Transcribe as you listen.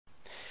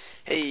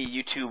Hey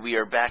YouTube, we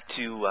are back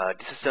to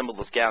disassemble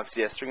this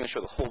Galaxy S. We're going to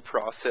show the whole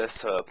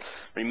process of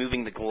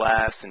removing the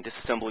glass and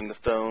disassembling the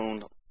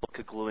phone,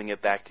 LOCA gluing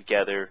it back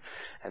together,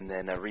 and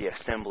then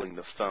reassembling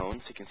the phone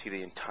so you can see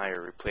the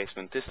entire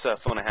replacement. This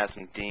phone has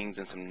some dings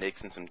and some nicks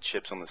and some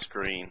chips on the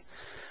screen,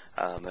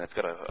 and it's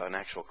got an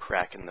actual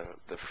crack in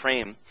the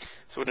frame.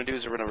 So what we're going to do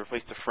is we're going to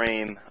replace the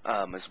frame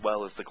as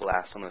well as the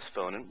glass on this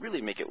phone and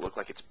really make it look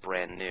like it's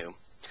brand new.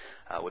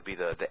 Would be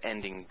the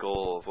ending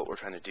goal of what we're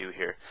trying to do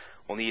here.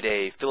 We'll need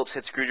a Phillips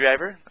head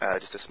screwdriver,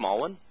 just a small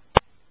one.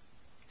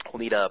 We'll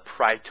need a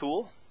pry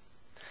tool,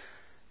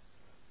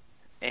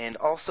 and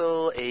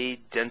also a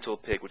dental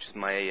pick, which is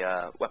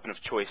my weapon of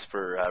choice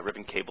for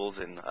ribbon cables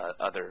and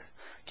other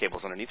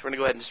cables underneath. We're going to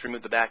go ahead and just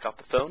remove the back off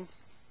the phone.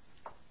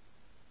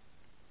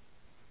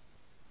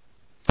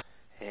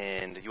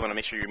 And you want to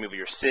make sure you remove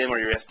your SIM or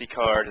your SD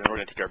card, and we're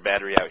going to take our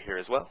battery out here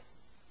as well.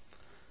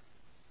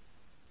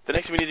 The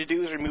next thing we need to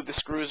do is remove the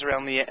screws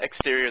around the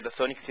exterior of the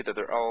phone. You can see that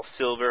they're all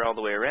silver all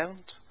the way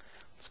around.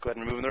 Let's go ahead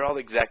and remove them. They're all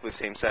exactly the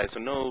same size, so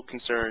no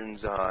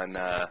concerns on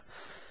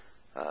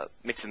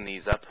mixing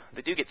these up.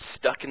 They do get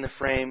stuck in the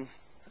frame,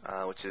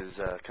 which is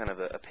kind of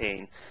a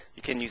pain.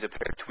 You can use a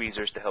pair of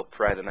tweezers to help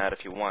pry them out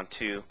if you want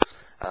to,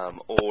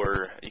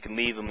 or you can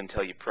leave them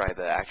until you pry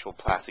the actual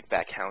plastic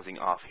back housing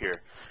off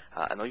here,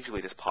 and they'll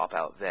usually just pop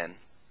out then.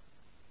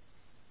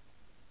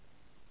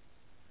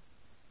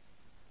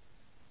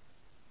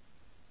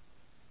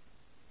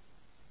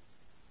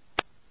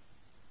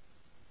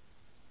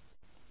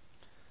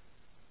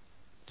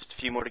 Just a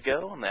few more to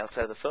go on the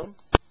outside of the phone.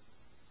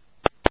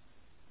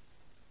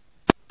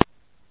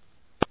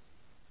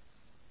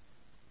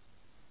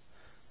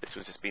 This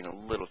was just being a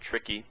little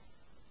tricky.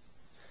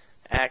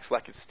 Acts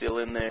like it's still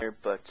in there,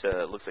 but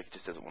it looks like it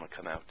just doesn't want to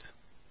come out.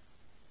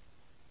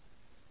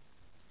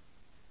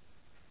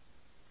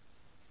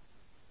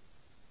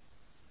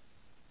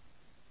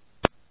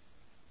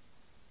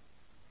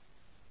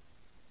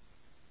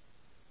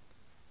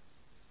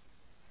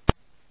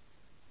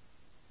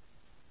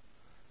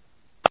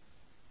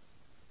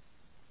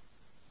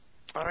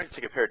 Alright, let's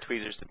take a pair of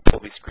tweezers to pull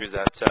these screws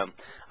out.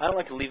 I don't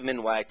like to leave them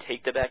in while I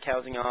take the back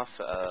housing off.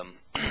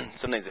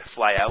 Sometimes they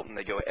fly out and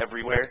they go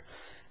everywhere.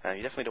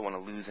 You definitely don't want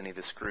to lose any of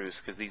the screws,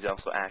 because these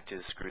also act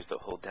as screws that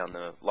hold down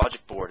the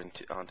logic board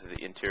onto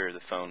the interior of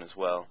the phone as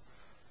well.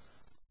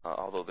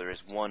 Although there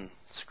is one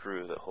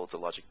screw that holds the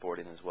logic board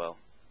in as well.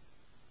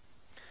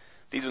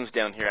 These ones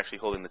down here actually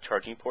holding the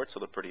charging port, so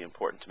they're pretty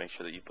important to make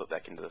sure that you put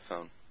back into the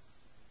phone.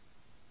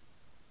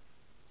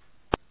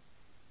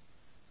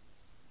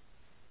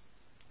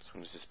 This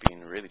one is just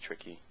being really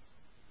tricky.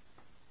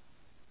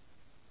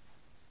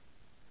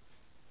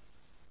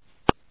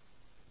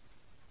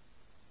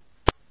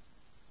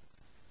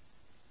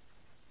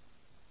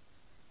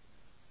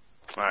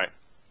 Alright.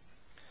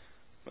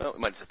 Well, we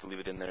might just have to leave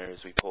it in there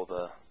as we pull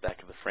the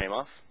back of the frame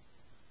off.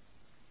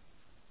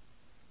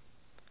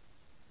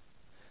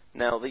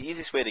 Now, the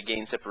easiest way to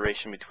gain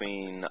separation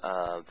between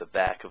the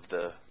back of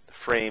the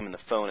frame and the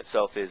phone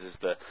itself is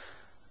to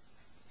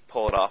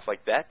pull it off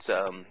like that.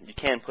 You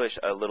can push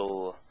a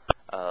little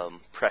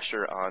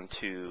pressure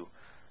onto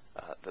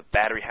the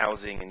battery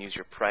housing and use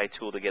your pry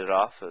tool to get it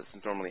off. That's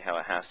normally how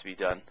it has to be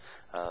done.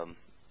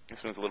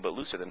 This one's a little bit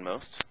looser than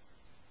most.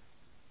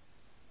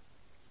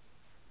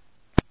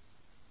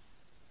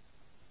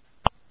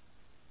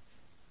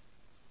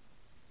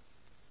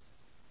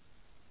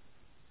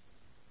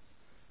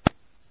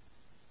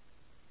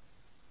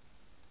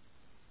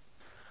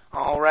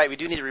 Alright, we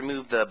do need to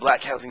remove the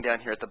black housing down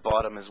here at the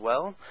bottom as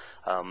well.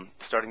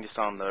 Starting just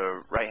on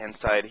the right hand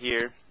side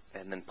here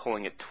and then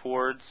pulling it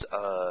towards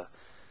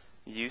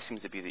you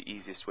seems to be the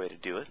easiest way to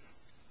do it.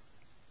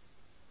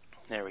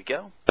 There we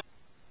go.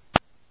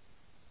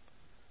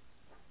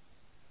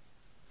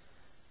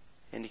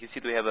 And you can see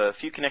that we have a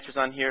few connectors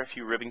on here, a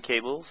few ribbon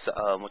cables,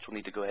 which we'll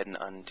need to go ahead and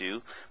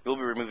undo. We'll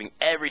be removing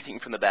everything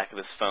from the back of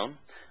this phone.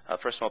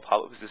 First of all,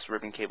 pop up is this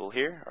ribbon cable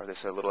here, or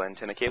this little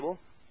antenna cable.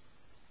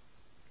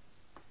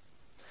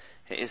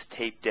 It is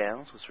taped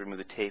down, so let's remove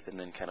the tape and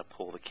then kind of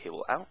pull the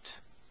cable out.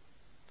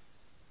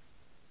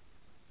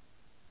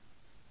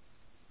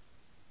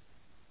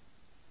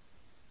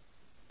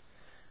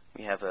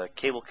 We have a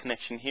cable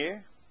connection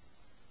here.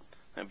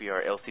 That would be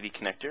our LCD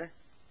connector.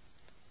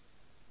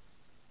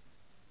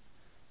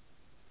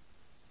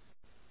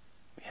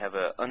 We have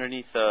a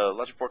underneath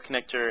logic board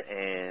connector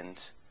and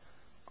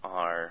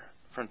our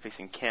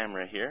front-facing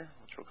camera here,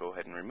 which we'll go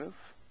ahead and remove.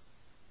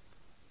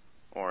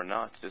 Or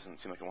not, it doesn't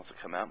seem like it wants to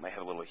come out. Might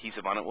have a little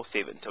adhesive on it. We'll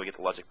save it until we get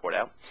the logic board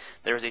out.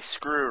 There is a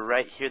screw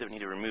right here that we need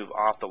to remove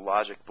off the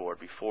logic board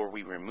before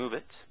we remove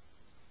it.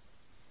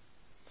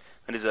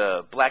 It is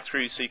a black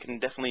screw, so you can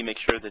definitely make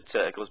sure that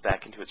it goes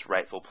back into its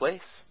rightful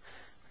place.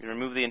 We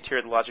remove the interior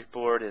of the logic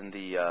board, and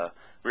the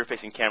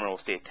rear-facing camera will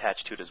stay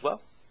attached to it as well.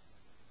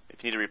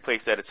 If you need to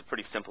replace that, it's a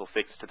pretty simple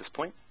fix to this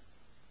point.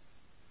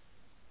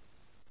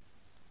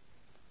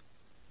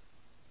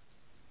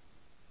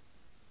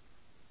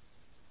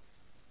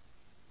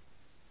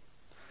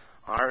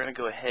 Alright, we're going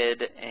to go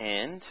ahead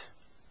and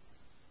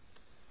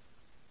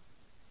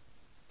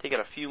take take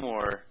out a few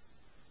more.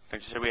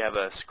 So we have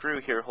a screw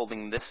here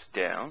holding this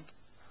down,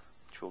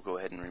 which we'll go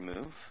ahead and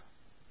remove.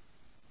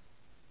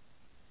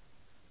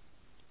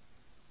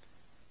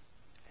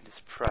 And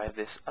just pry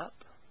this up.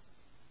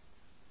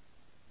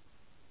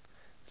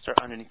 Start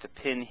underneath the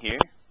pin here.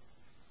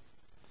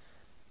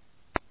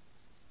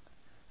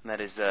 And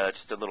that is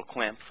just a little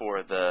clamp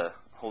for the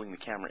holding the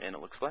camera in,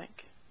 it looks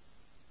like.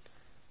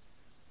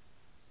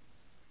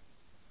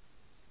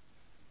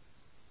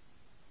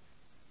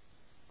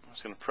 I'm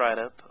just going to pry it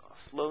up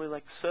slowly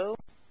like so.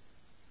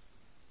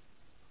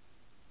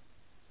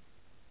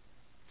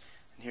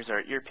 And here's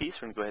our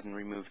earpiece. We're going to go ahead and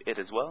remove it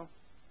as well.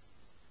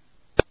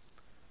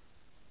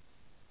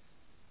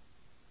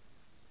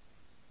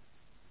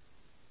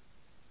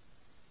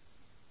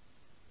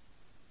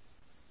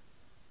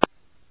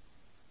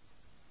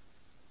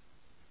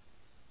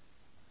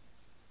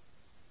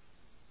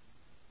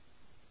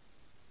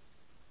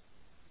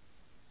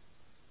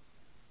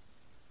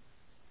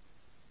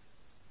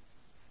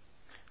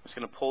 I'm just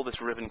going to pull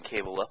this ribbon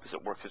cable up as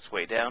it works its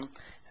way down,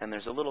 and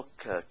there's a little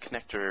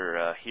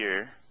connector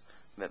here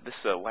that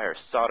this wire is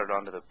soldered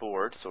onto the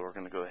board, so we're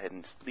going to go ahead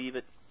and just leave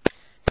it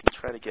and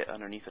try to get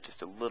underneath it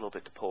just a little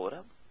bit to pull it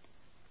up.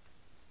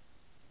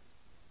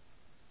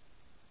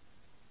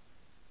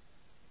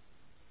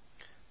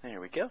 There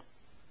we go.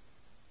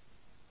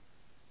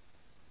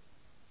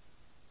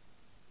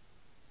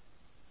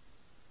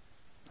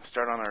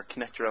 Start on our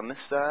connector on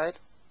this side.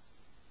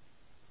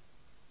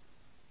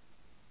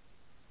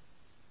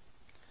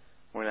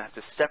 We're going to have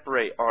to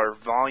separate our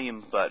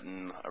volume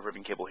button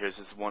ribbon cable. Here's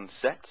this one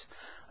set.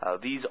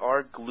 These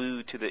are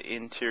glued to the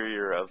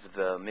interior of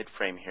the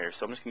mid-frame here,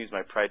 so I'm just going to use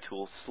my pry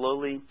tool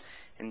slowly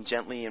and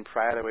gently and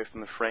pry it away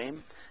from the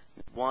frame,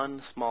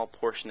 one small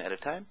portion at a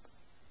time.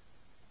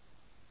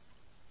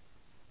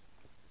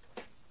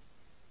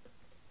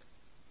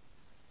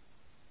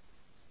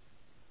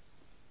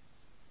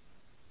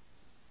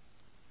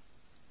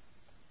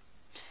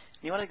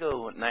 You want to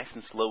go nice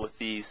and slow with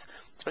these,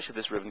 especially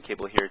this ribbon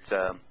cable here. It's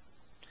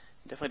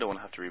you definitely don't want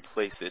to have to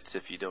replace it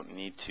if you don't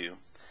need to.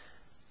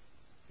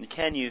 You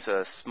can use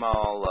a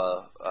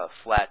small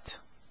flat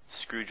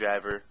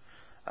screwdriver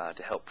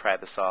to help pry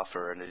this off,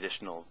 or an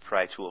additional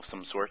pry tool of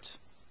some sort.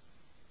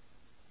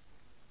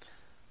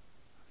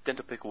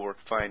 Dental pick will work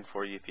fine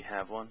for you if you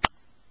have one.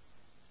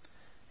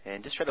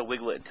 And just try to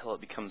wiggle it until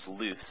it becomes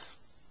loose.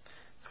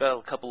 It's got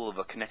a couple of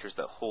connectors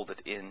that hold it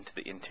into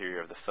the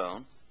interior of the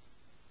phone.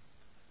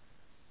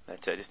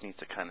 That just needs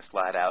to kind of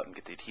slide out and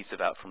get the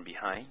adhesive out from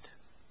behind.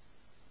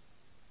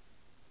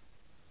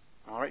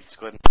 Alright, just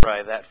go ahead and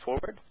pry that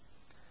forward.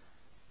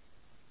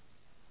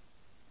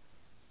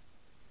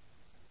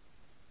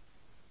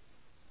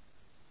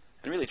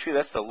 And really, truly,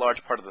 that's the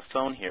large part of the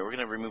phone here. We're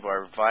going to remove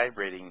our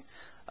vibrating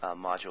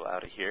module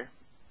out of here.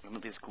 I'm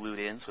going to be just glued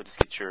in, so just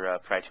get your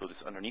pry tool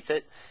just underneath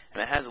it.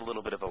 And it has a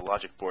little bit of a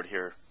logic board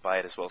here by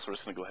it as well, so we're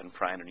just going to go ahead and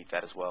pry underneath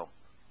that as well.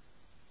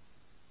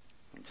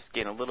 And just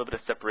gain a little bit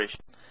of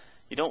separation.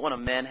 You don't want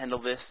to manhandle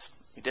this.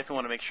 You definitely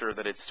want to make sure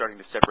that it's starting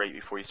to separate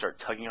before you start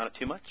tugging on it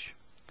too much.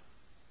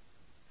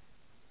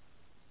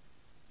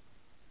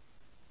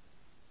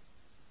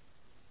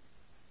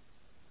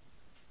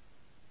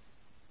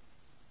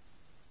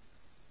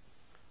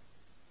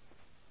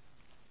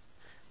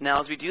 Now,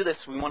 as we do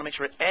this, we want to make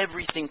sure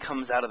everything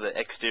comes out of the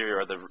exterior,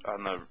 or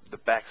on the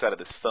back side of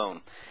this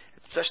phone,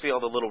 especially all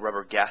the little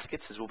rubber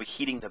gaskets, as we'll be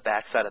heating the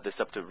back side of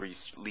this up to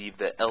relieve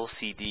the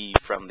LCD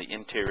from the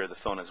interior of the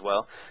phone as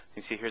well.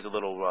 You can see here's a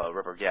little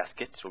rubber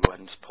gasket, so we'll go ahead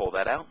and just pull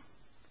that out.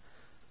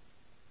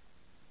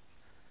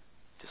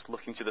 Just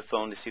looking through the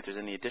phone to see if there's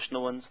any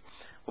additional ones.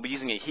 We'll be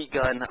using a heat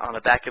gun on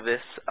the back of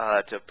this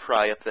to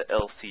pry up the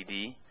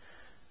LCD.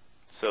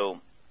 So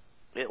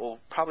it will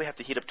probably have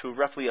to heat up to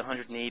roughly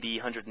 180,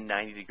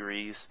 190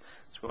 degrees.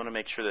 So we want to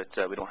make sure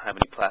that we don't have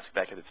any plastic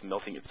back here that's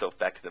melting itself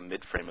back to the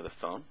mid-frame of the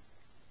phone.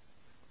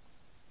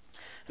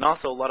 And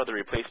also, a lot of the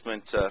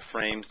replacement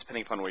frames,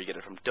 depending upon where you get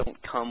it from, don't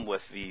come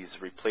with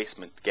these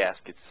replacement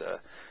gaskets. So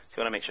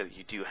you want to make sure that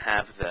you do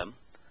have them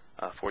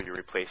for your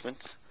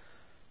replacements.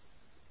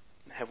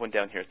 I have one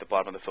down here at the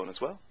bottom of the phone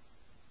as well.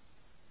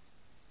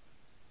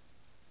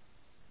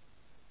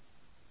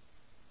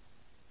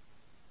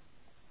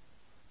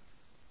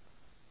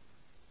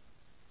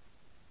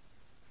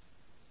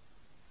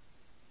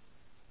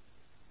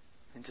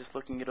 And just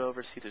looking it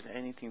over, see if there's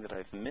anything that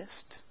I've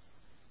missed.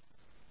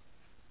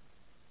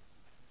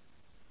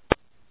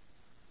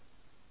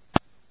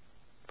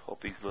 Pull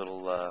up these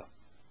little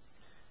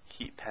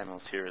heat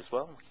panels here as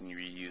well. We can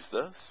reuse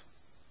those.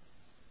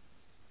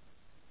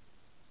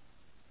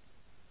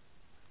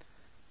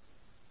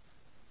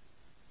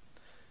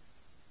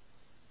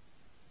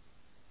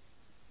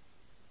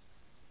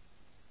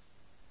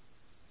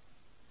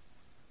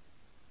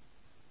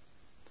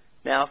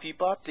 Now, if you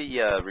bought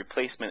the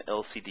replacement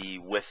LCD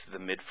with the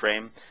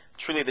mid-frame,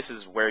 truly this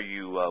is where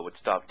you would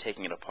stop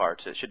taking it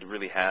apart. So it should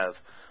really have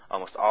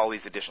almost all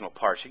these additional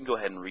parts. You can go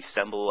ahead and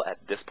reassemble at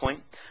this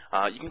point.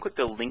 You can click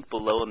the link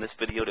below in this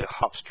video to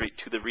hop straight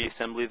to the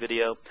reassembly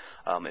video.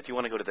 If you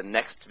want to go to the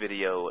next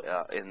video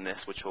in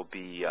this, which will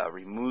be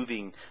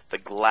removing the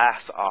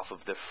glass off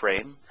of the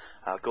frame,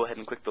 go ahead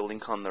and click the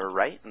link on the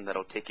right, and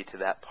that'll take you to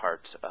that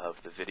part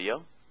of the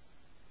video.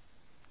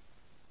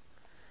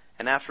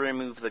 And after we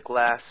remove the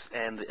glass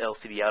and the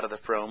LCD out of the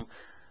frame,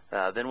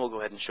 then we'll go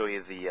ahead and show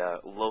you the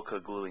LOCA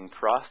gluing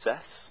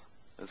process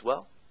as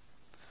well.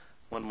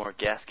 One more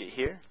gasket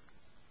here.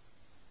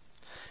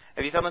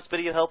 If you found this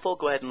video helpful,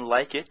 go ahead and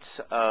like it.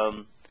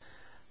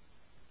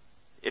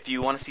 If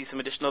you want to see some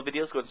additional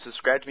videos, go ahead and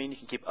subscribe to me, and you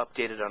can keep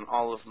updated on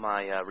all of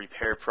my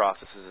repair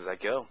processes as I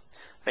go.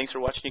 Thanks for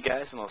watching, you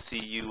guys, and I'll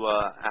see you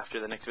after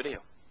the next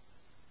video.